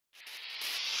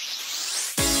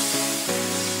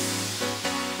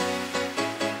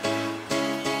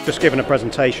Just given a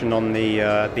presentation on the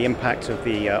impact of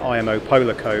the IMO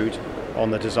Polar Code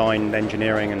on the design,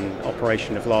 engineering and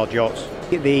operation of large yachts.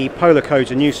 The Polar Code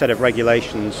is a new set of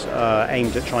regulations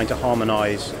aimed at trying to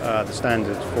harmonise the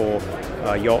standards for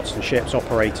yachts and ships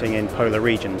operating in polar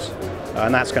regions.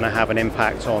 And that's going to have an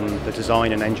impact on the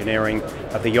design and engineering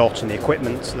of the yacht and the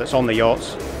equipment that's on the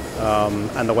yachts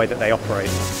and the way that they operate.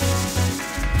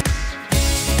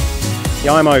 The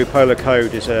IMO Polar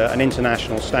Code is an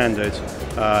international standard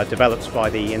developed by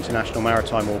the International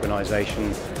Maritime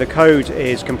Organization. The code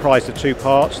is comprised of two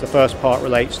parts. The first part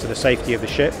relates to the safety of the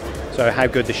ship, so how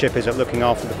good the ship is at looking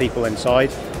after the people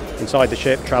inside the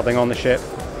ship, traveling on the ship.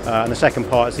 And the second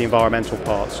part is the environmental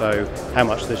part, so how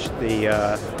much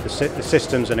the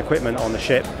systems and equipment on the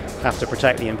ship have to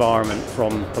protect the environment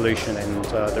from pollution and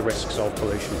the risks of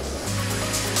pollution.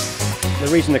 The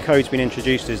reason the code's been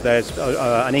introduced is there's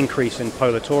an increase in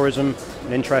polar tourism,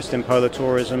 an interest in polar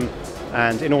tourism,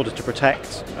 and in order to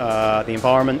protect the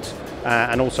environment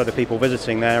and also the people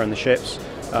visiting there and the ships,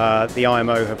 the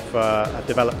IMO have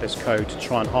developed this code to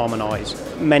try and harmonise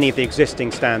many of the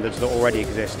existing standards that already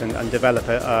exist and develop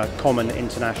a common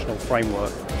international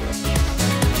framework.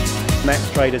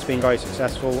 Metstrade has been very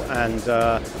successful, and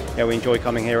we enjoy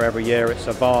coming here every year. It's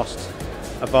a vast,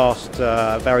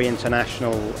 very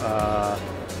international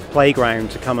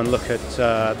playground to come and look at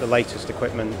the latest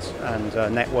equipment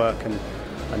and network and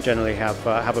generally have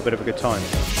a bit of a good time.